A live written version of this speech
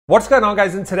What's going on,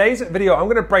 guys? In today's video, I'm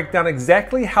going to break down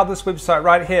exactly how this website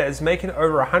right here is making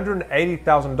over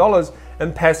 $180,000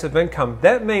 in passive income.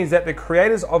 That means that the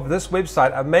creators of this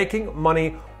website are making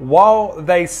money while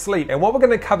they sleep. And what we're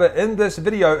going to cover in this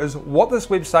video is what this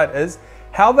website is,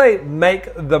 how they make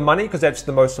the money, because that's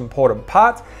the most important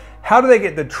part, how do they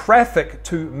get the traffic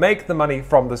to make the money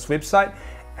from this website,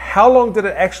 how long did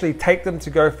it actually take them to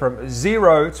go from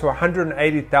zero to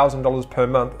 $180,000 per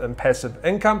month in passive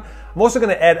income. I'm also going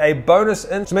to add a bonus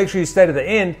in, so make sure you stay to the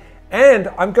end. And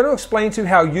I'm going to explain to you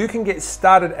how you can get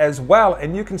started as well,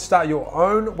 and you can start your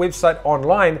own website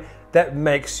online that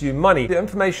makes you money. The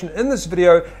information in this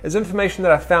video is information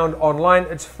that I found online.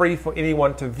 It's free for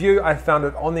anyone to view. I found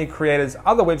it on the creator's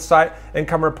other website,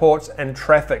 income reports and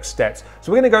traffic stats.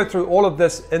 So we're going to go through all of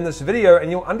this in this video, and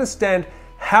you'll understand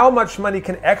how much money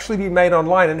can actually be made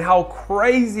online and how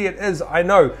crazy it is. I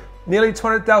know, nearly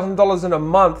 $200,000 in a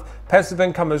month passive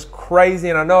income is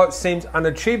crazy, and I know it seems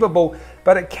unachievable,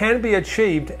 but it can be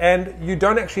achieved, and you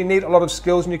don't actually need a lot of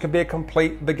skills, and you can be a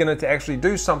complete beginner to actually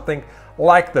do something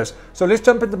like this. So let's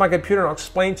jump into my computer and I'll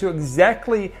explain to you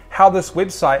exactly how this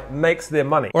website makes their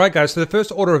money. All right, guys, so the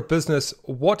first order of business,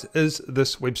 what is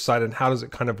this website and how does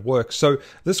it kind of work? So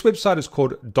this website is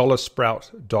called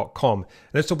dollarsprout.com,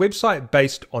 and it's a website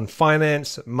based on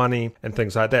finance, money, and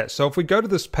things like that. So if we go to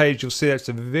this page, you'll see that it's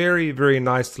a very, very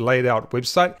nice laid out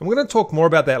website. I'm going to talk more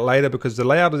about that later because the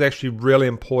layout is actually really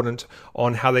important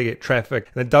on how they get traffic,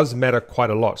 and it does matter quite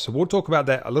a lot. So we'll talk about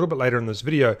that a little bit later in this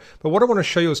video. But what I want to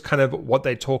show you is kind of what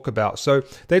they talk about. So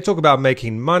they talk about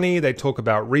making money, they talk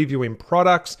about reviewing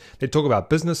products, they talk about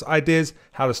business ideas,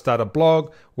 how to start a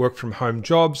blog, work from home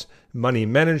jobs, money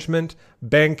management,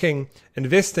 banking,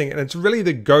 investing, and it's really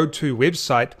the go-to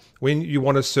website when you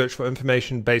want to search for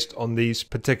information based on these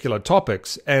particular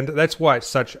topics, and that's why it's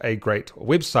such a great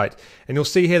website. And you'll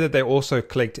see here that they also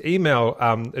collect email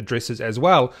addresses as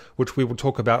well, which we will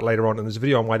talk about later on in this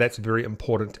video and why that's very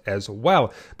important as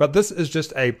well. But this is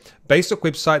just a basic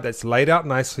website that's laid out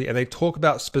nicely, and they talk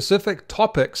about specific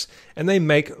topics and they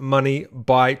make money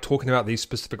by talking about these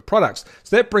specific products.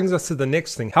 So that brings us to the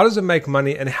next thing. How does it make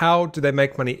money, and how do they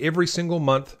make money every single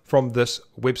month from this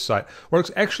website? Well,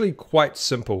 it's actually quite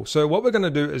simple. So what we're going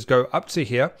to do is go up to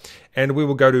here and we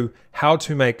will go to how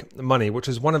to make money, which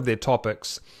is one of their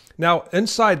topics. Now,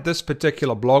 inside this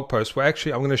particular blog post, I'm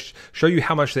going to show you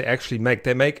how much they actually make.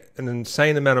 They make an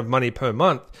insane amount of money per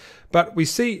month. But we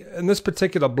see in this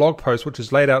particular blog post, which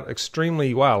is laid out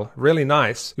extremely well, really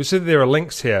nice, you see that there are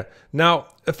links here. Now,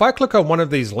 if I click on one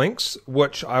of these links,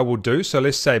 which I will do, so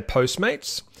let's say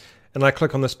Postmates, and I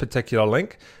click on this particular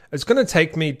link, it's going to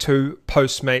take me to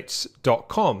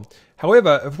postmates.com.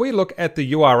 However, if we look at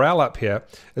the URL up here,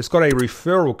 it's got a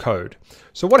referral code.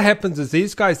 So what happens is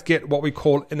these guys get what we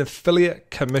call an affiliate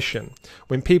commission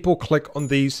when people click on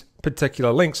these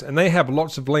particular links, and they have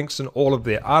lots of links in all of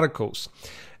their articles.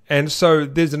 And so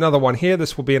there's another one here.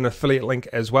 This will be an affiliate link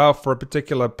as well for a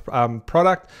particular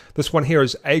product. This one here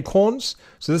is Acorns.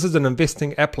 So this is an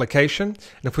investing application.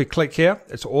 And if we click here,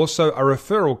 it's also a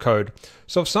referral code.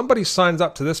 So if somebody signs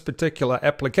up to this particular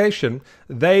application,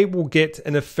 they will get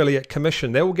an affiliate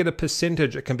commission. They will get a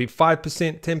percentage. It can be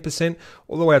 5%, 10%,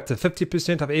 all the way up to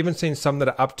 50%. I've even seen some that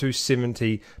are up to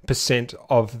 70%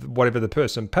 of whatever the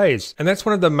person pays. And that's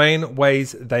one of the main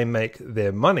ways they make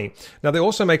their money. Now, they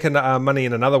also make money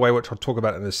in another way, which I'll talk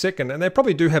about in a second. And they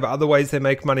probably do have other ways they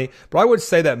make money. But I would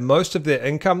say that most of their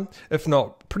income, if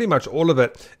not pretty much all of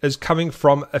it, is coming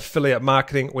from affiliate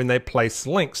marketing when they place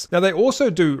links. Now, they also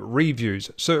do reviews.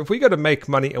 So if we go to make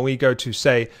money and we go to,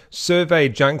 say, Survey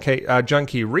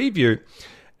Junkie Review,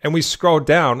 and we scroll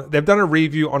down, they've done a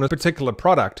review on a particular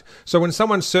product. So when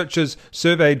someone searches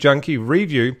Survey Junkie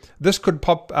Review, this could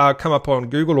come up on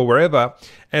Google or wherever,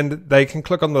 and they can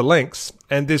click on the links,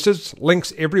 and there's just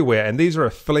links everywhere, and these are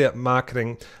affiliate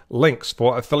marketing links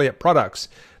for affiliate products.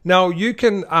 Now, you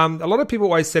can, a lot of people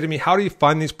always say to me, how do you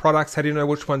find these products? How do you know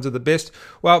which ones are the best?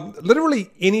 Well, literally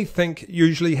anything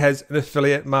usually has an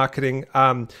affiliate marketing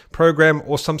program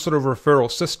or some sort of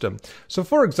referral system. So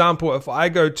for example, if I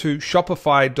go to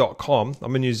shopify.com,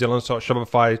 I'm in New Zealand, so it's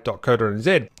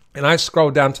shopify.co.nz, and I scroll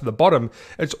down to the bottom,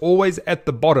 it's always at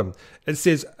the bottom. It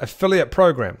says affiliate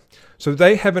program. So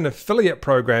they have an affiliate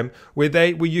program where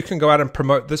you can go out and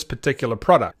promote this particular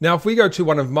product. Now, if we go to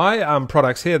one of my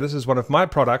products here, this is one of my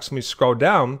products, and we scroll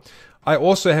down, I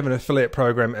also have an affiliate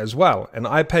program as well, and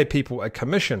I pay people a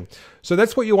commission. So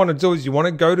that's what you want to do, is you want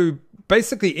to go to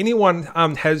basically anyone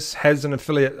has an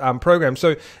affiliate program. So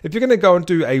if you're going to go and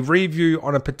do a review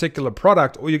on a particular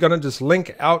product, or you're going to just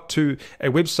link out to a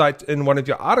website in one of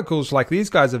your articles like these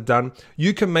guys have done,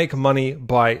 you can make money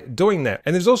by doing that.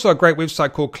 And there's also a great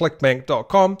website called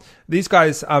clickbank.com. These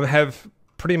guys have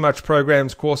pretty much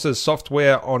programs, courses,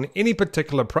 software on any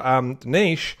particular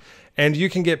niche, and you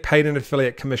can get paid an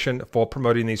affiliate commission for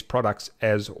promoting these products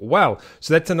as well.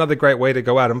 So that's another great way to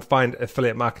go out and find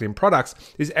affiliate marketing products.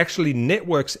 There's actually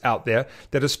networks out there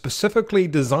that are specifically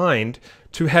designed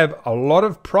to have a lot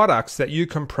of products that you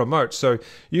can promote. So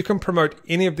you can promote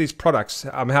any of these products,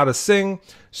 how to sing,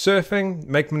 surfing,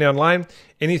 make money online,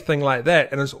 anything like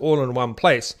that, and it's all in one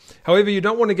place. However, you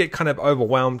don't want to get kind of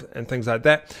overwhelmed and things like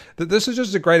that. This is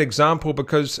just a great example,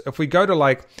 because if we go to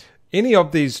like any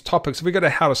of these topics, if we go to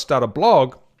how to start a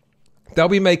blog, they'll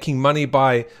be making money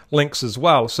by links as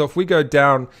well. So if we go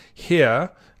down here,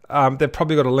 they've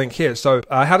probably got a link here. So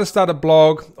how to start a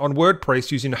blog on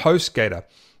WordPress using HostGator.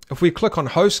 If we click on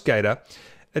HostGator,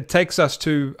 it takes us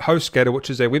to HostGator, which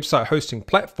is a website hosting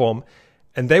platform,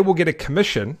 and they will get a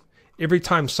commission. Every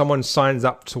time someone signs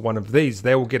up to one of these,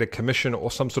 they will get a commission or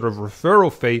some sort of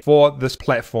referral fee for this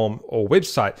platform or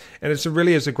website. And it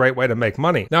really is a great way to make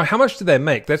money. Now, how much do they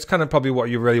make? That's kind of probably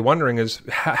what you're really wondering is,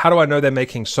 how do I know they're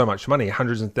making so much money,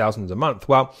 hundreds and thousands a month?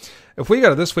 Well, if we go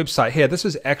to this website here, this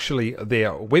is actually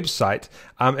their website,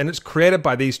 and it's created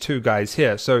by these two guys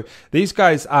here. So these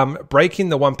guys, Breaking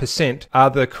the 1%, are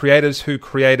the creators who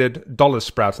created Dollar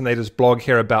Sprout, and they just blog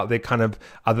here about their kind of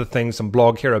other things and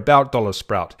blog here about Dollar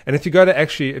Sprout. And if you go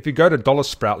to Dollar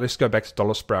Sprout, let's go back to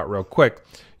Dollar Sprout real quick.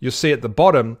 You'll see at the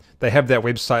bottom, they have that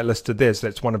website listed there, so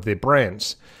that's one of their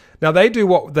brands. Now they do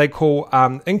what they call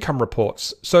income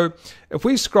reports. So if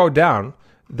we scroll down,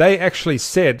 they actually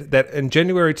said that in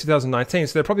January 2019,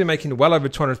 so they're probably making well over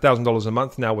 $200,000 a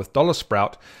month now with Dollar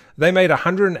Sprout. They made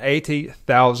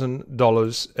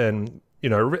 $180,000 in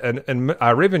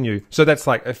revenue. So that's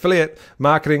like affiliate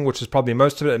marketing, which is probably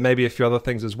most of it, and maybe a few other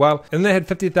things as well. And they had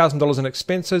 $50,000 in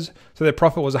expenses, so their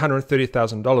profit was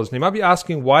 $130,000. And you might be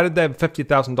asking, why did they have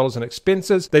 $50,000 in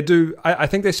expenses? They do, I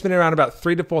think they spend around about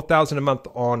 $3,000 to $4,000 a month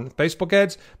on Facebook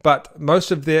ads, but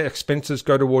most of their expenses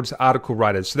go towards article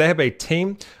writers. So they have a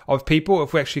team of people.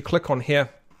 If we actually click on here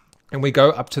and we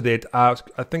go up to their, I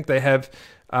think they have,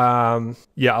 a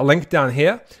link down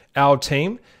here, our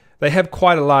team. They have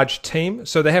quite a large team,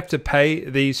 so they have to pay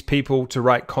these people to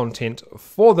write content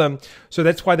for them. So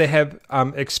that's why they have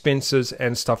expenses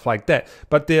and stuff like that.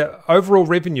 But their overall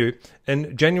revenue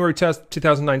in January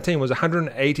 2019 was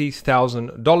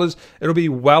 $180,000. It'll be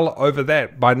well over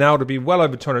that. By now, it'll be well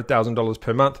over $200,000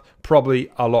 per month,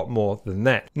 probably a lot more than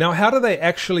that. Now, how do they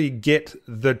actually get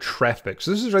the traffic? So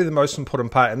this is really the most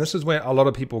important part, and this is where a lot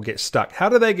of people get stuck. How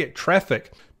do they get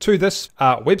traffic to this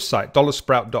website,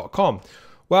 dollarsprout.com?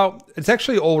 Well, it's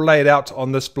actually all laid out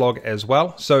on this blog as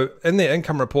well. So in their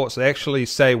income reports, they actually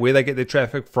say where they get their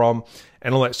traffic from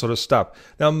and all that sort of stuff.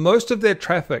 Now, most of their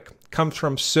traffic comes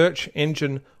from search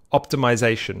engine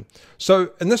optimization.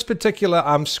 So in this particular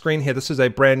screen here, this is a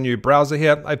brand new browser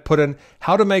here. I put in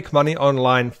how to make money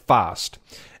online fast.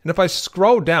 And if I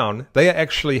scroll down, they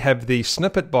actually have the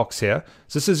snippet box here.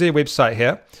 So this is their website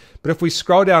here. But if we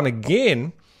scroll down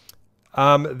again,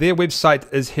 their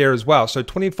website is here as well. So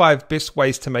 25 best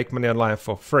ways to make money online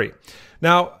for free.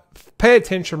 Now, pay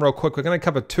attention real quick. We're going to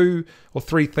cover 2 or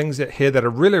 3 things here that are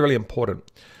really, really important.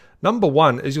 Number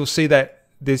one is you'll see that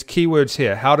there's keywords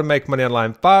here. How to make money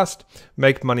online fast,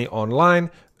 make money online,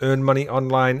 earn money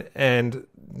online, and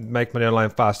make money online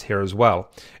fast here as well.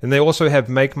 And they also have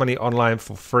make money online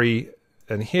for free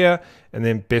in here, and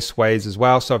then best ways as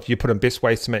well. So if you put in best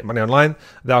ways to make money online,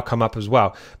 they'll come up as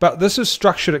well. But this is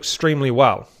structured extremely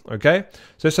well, okay?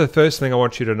 So that's the first thing I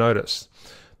want you to notice.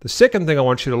 The second thing I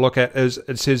want you to look at is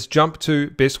it says jump to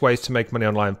best ways to make money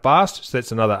online fast. So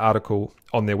that's another article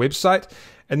on their website.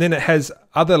 And then it has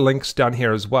other links down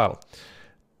here as well.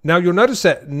 Now you'll notice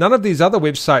that none of these other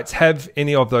websites have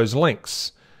any of those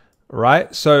links,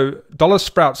 right? So Dollar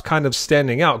Sprout's kind of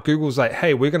standing out. Google's like,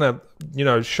 hey, we're going to,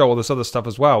 show all this other stuff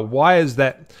as well. Why is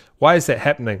that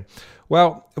happening?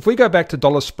 Well, if we go back to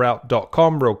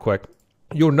dollarsprout.com real quick,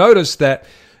 you'll notice that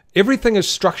everything is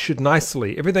structured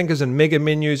nicely. Everything is in mega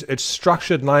menus. It's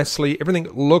structured nicely.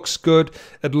 Everything looks good.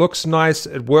 It looks nice.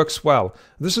 It works well.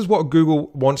 This is what Google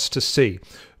wants to see.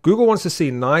 Google wants to see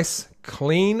nice,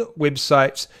 clean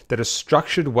websites that are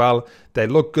structured well. They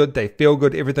look good. They feel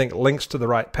good. Everything links to the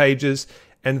right pages.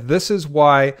 And this is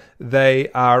why they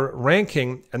are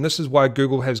ranking, and this is why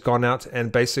Google has gone out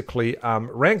and basically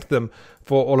ranked them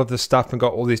for all of this stuff and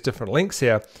got all these different links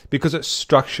here, because it's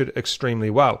structured extremely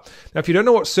well. Now, if you don't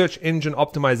know what search engine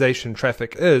optimization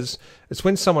traffic is, it's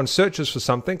when someone searches for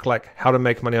something like how to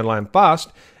make money online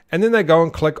fast, and then they go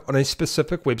and click on a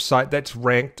specific website that's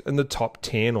ranked in the top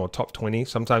 10 or top 20.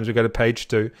 Sometimes we go to page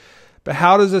 2. But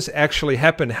how does this actually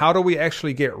happen? How do we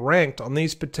actually get ranked on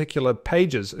these particular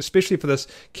pages, especially for this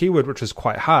keyword, which is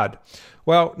quite hard?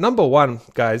 Well, number one,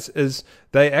 guys, is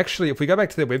they actually, if we go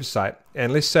back to their website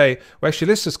and let's say, well, actually,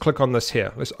 let's just click on this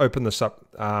here. Let's open this up.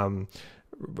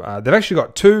 They've actually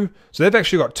got two. So they've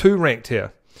actually got 2 ranked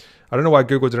here. I don't know why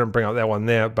Google didn't bring up that one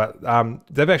there, but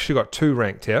they've actually got 2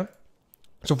 ranked here.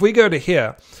 So if we go to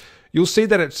here, you'll see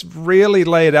that it's really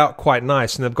laid out quite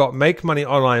nice, and they've got make money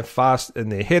online fast in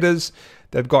their headers.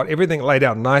 They've got everything laid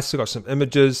out nice. They've got some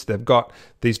images. They've got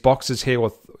these boxes here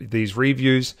with these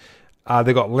reviews.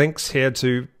 They've got links here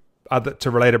to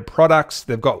related products.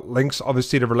 They've got links,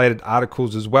 obviously, to related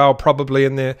articles as well, probably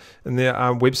in their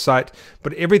website.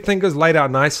 But everything is laid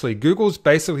out nicely. Google's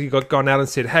basically gone out and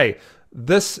said, hey,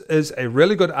 this is a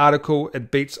really good article.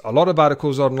 It beats a lot of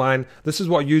articles online. This is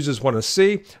what users want to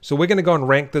see. So we're going to go and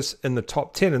rank this in the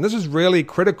top 10. And this is really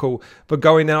critical for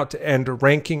going out and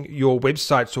ranking your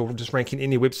websites or just ranking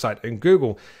any website in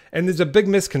Google. And there's a big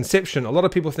misconception. A lot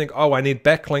of people think, oh, I need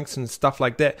backlinks and stuff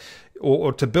like that,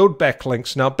 or to build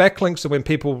backlinks. Now, backlinks are when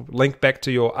people link back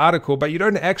to your article, but you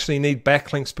don't actually need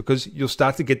backlinks because you'll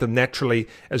start to get them naturally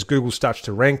as Google starts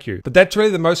to rank you. But that's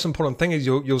really the most important thing. Is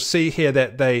you'll see here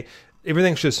that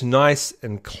everything's just nice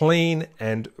and clean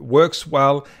and works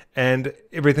well and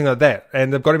everything like that.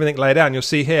 And they've got everything laid out. And you'll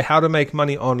see here how to make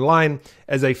money online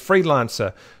as a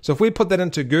freelancer. So if we put that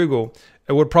into Google,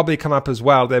 it would probably come up as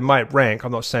well. They might rank.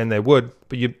 I'm not saying they would,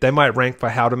 but they might rank for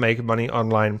how to make money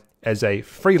online as a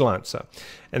freelancer.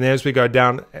 And then as we go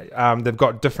down, they've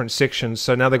got different sections.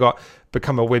 So now they've got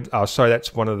become a web. Oh, sorry,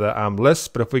 that's one of the lists.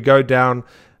 But if we go down,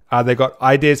 they got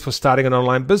ideas for starting an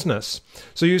online business.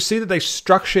 So you see that they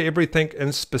structure everything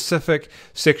in specific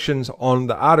sections on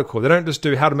the article. They don't just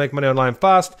do how to make money online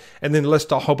fast and then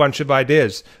list a whole bunch of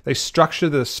ideas. They structure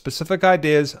the specific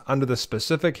ideas under the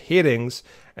specific headings,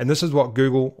 and this is what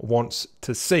Google wants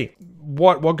to see.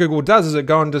 What Google does is it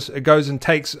goes and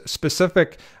takes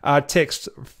specific text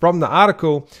from the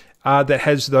article that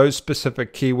has those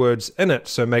specific keywords in it.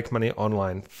 So make money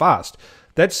online fast.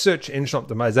 That's search engine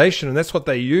optimization, and that's what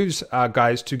they use,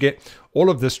 guys, to get all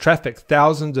of this traffic,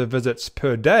 thousands of visits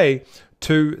per day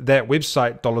to that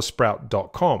website,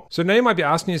 dollarsprout.com. So now you might be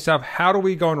asking yourself, how do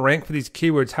we go and rank for these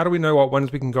keywords? How do we know what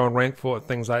ones we can go and rank for,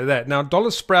 things like that? Now,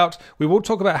 Dollarsprout, we will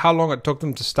talk about how long it took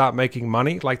them to start making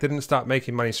money. Like, they didn't start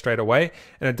making money straight away,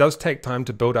 and it does take time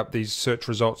to build up these search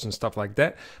results and stuff like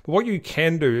that. But what you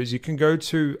can do is you can go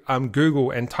to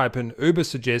Google and type in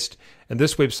Ubersuggest, and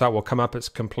this website will come up. It's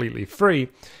completely free,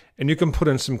 and you can put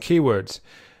in some keywords.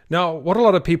 Now, what a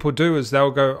lot of people do is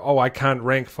they'll go, oh, I can't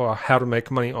rank for how to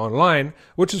make money online,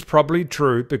 which is probably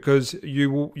true because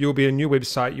you'll be a new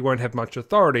website, you won't have much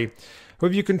authority.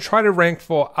 However, you can try to rank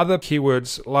for other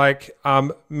keywords like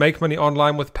make money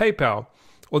online with PayPal.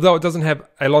 Although it doesn't have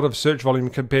a lot of search volume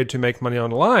compared to make money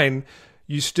online,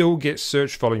 you still get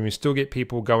search volume. You still get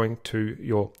people going to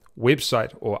your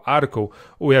website or article.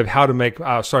 Or we have how to make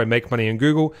money in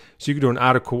Google. So you can do an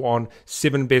article on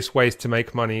 7 best ways to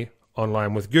make money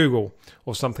online with Google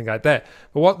or something like that.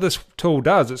 But what this tool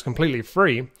does, it's completely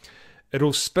free.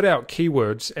 It'll spit out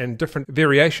keywords and different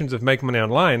variations of make money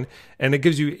online, and it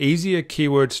gives you easier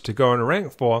keywords to go and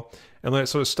rank for and that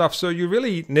sort of stuff. So you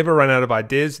really never run out of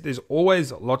ideas. There's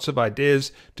always lots of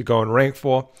ideas to go and rank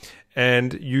for,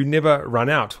 and you never run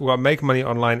out. We've got make money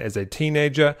online as a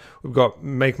teenager. We've got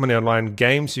make money online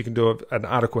games. You can do an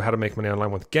article how to make money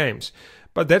online with games.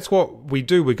 But that's what we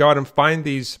do. We go out and find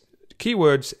these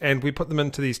keywords and we put them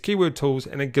into these keyword tools,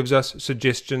 and it gives us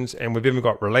suggestions, and we've even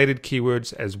got related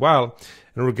keywords as well,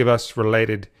 and it will give us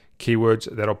related keywords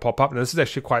that'll pop up. Now this is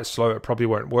actually quite slow, it probably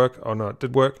won't work. Oh no, it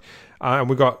did work. And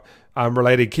we got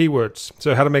related keywords,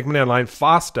 so how to make money online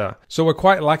faster. So we're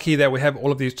quite lucky that we have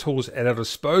all of these tools at our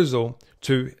disposal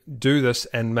to do this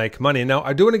and make money. Now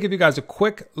I do want to give you guys a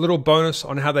quick little bonus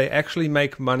on how they actually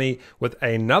make money with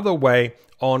another way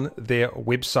on their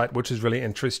website, which is really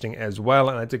interesting as well,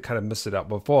 and I did kind of miss it out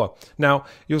before. Now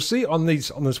you'll see on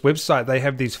this website they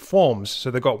have these forms.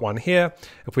 So they've got one here.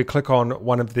 If we click on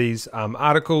one of these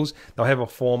articles, they'll have a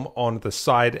form on the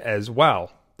side as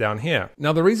well down here.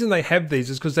 Now the reason they have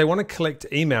these is because they want to collect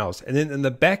emails, and then in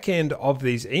the back end of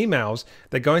these emails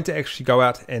they're going to actually go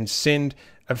out and send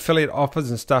affiliate offers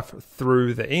and stuff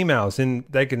through the emails. And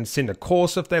they can send a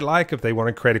course if they like, if they want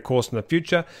to create a course in the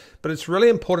future. But it's really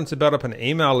important to build up an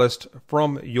email list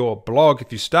from your blog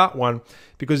if you start one,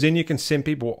 because then you can send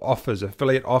people offers,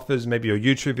 affiliate offers, maybe a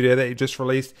YouTube video that you just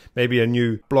released, maybe a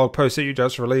new blog post that you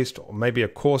just released, or maybe a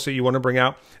course that you want to bring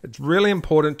out. It's really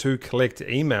important to collect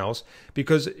emails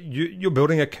because you're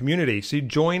building a community. So you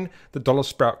join the Dollar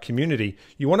Sprout community.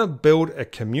 You want to build a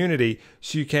community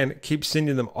so you can keep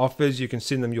sending them offers. You can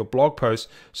send them your blog posts.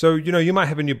 So, you might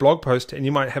have a new blog post and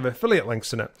you might have affiliate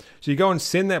links in it. So you go and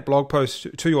send that blog post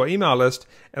to your email list,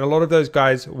 and a lot of those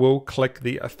guys will click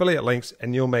the affiliate links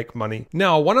and you'll make money.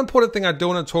 Now, one important thing I do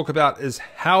want to talk about is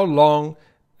how long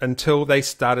until they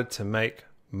started to make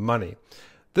money.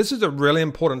 This is a really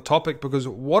important topic because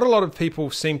what a lot of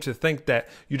people seem to think that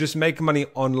you just make money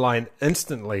online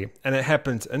instantly and it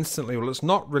happens instantly. Well, it's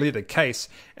not really the case.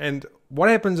 And what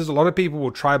happens is a lot of people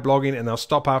will try blogging and they'll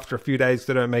stop after a few days.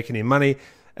 They don't make any money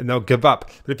and they'll give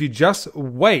up. But if you just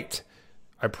wait,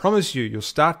 I promise you, you'll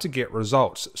start to get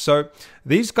results. So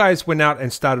these guys went out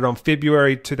and started on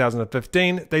February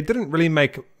 2015. They didn't really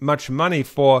make much money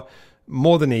for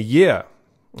more than a year.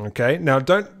 Okay, now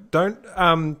don't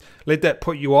let that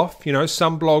put you off.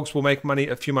 Some blogs will make money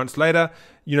a few months later.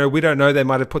 We don't know. They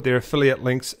might have put their affiliate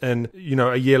links in,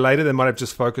 a year later. They might have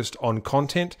just focused on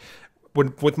content.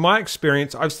 With my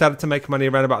experience, I've started to make money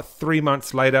around about 3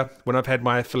 months later when I've had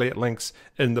my affiliate links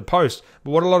in the post.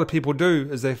 But what a lot of people do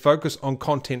is they focus on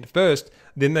content first,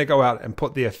 then they go out and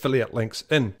put the affiliate links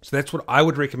in. So that's what I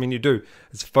would recommend you do,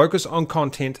 is focus on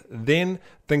content, then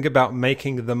think about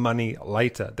making the money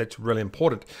later. That's really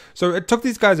important. So it took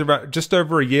these guys about just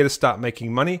over a year to start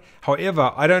making money.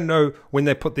 However, I don't know when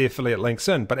they put the affiliate links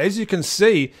in, but as you can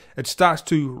see, it starts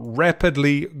to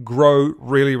rapidly grow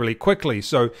really, really quickly.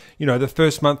 So, the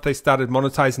first month they started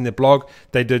monetizing their blog,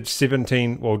 they did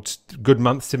good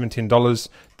month, $17,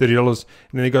 $30,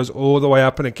 and then it goes all the way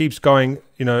up and it keeps going.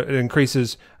 It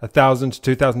increases $1,000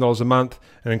 to $2,000 a month,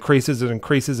 and increases,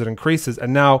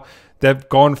 and now they've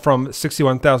gone from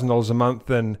 $61,000 a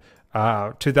month in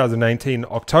 2018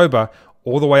 October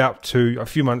all the way up to a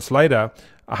few months later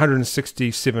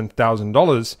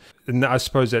 $167,000. And I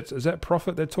suppose is that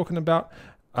profit they're talking about?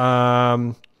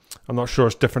 I'm not sure,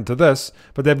 it's different to this,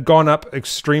 but they've gone up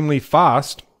extremely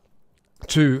fast.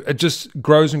 It just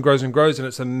grows and grows and grows, and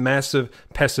it's a massive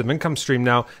passive income stream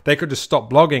now. They could just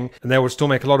stop blogging and they would still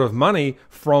make a lot of money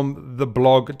from the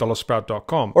blog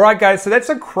dollarsprout.com. All right, guys, so that's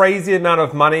a crazy amount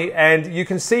of money, and you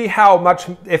can see how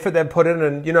much effort they've put in,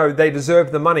 and they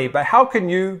deserve the money. But how can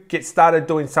you get started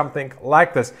doing something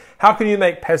like this? How can you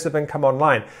make passive income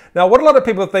online? Now, what a lot of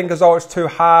people think is, oh, it's too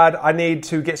hard. I need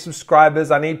to get subscribers.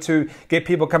 I need to get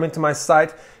people coming to my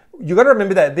site. You got to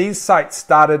remember that these sites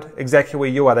started exactly where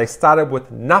you are. They started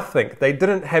with nothing. They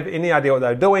didn't have any idea what they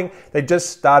were doing. They just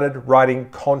started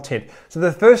writing content. So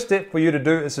the first step for you to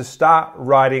do is to start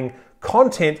writing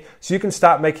content so you can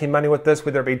start making money with this,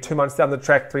 whether it be 2 months down the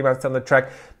track, 3 months down the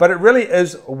track. But it really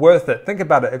is worth it. Think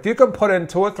about it. If you can put in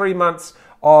 2 or 3 months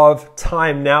of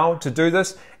time now to do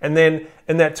this, and then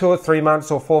in that 2 or 3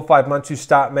 months or 4 or 5 months you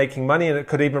start making money, and it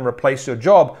could even replace your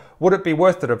job, would it be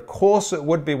worth it? Of course it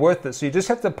would be worth it. So you just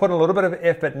have to put in a little bit of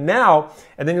effort now,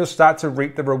 and then you'll start to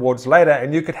reap the rewards later,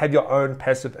 and you could have your own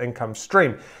passive income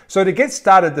stream. So to get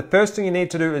started, the first thing you need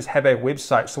to do is have a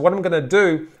website. So what I'm going to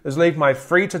do is leave my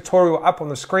free tutorial up on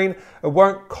the screen. It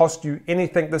won't cost you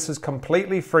anything. This is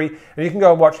completely free, and you can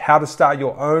go and watch how to start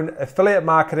your own affiliate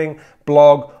marketing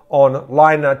blog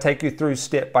online, and I'll take you through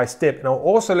step by step. And I'll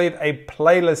also leave a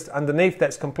playlist underneath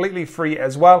that's completely free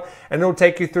as well, and it'll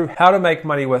take you through how to make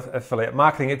money with affiliate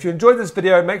marketing. If you enjoyed this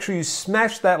video, make sure you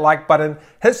smash that like button,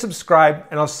 hit subscribe,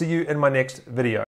 and I'll see you in my next video.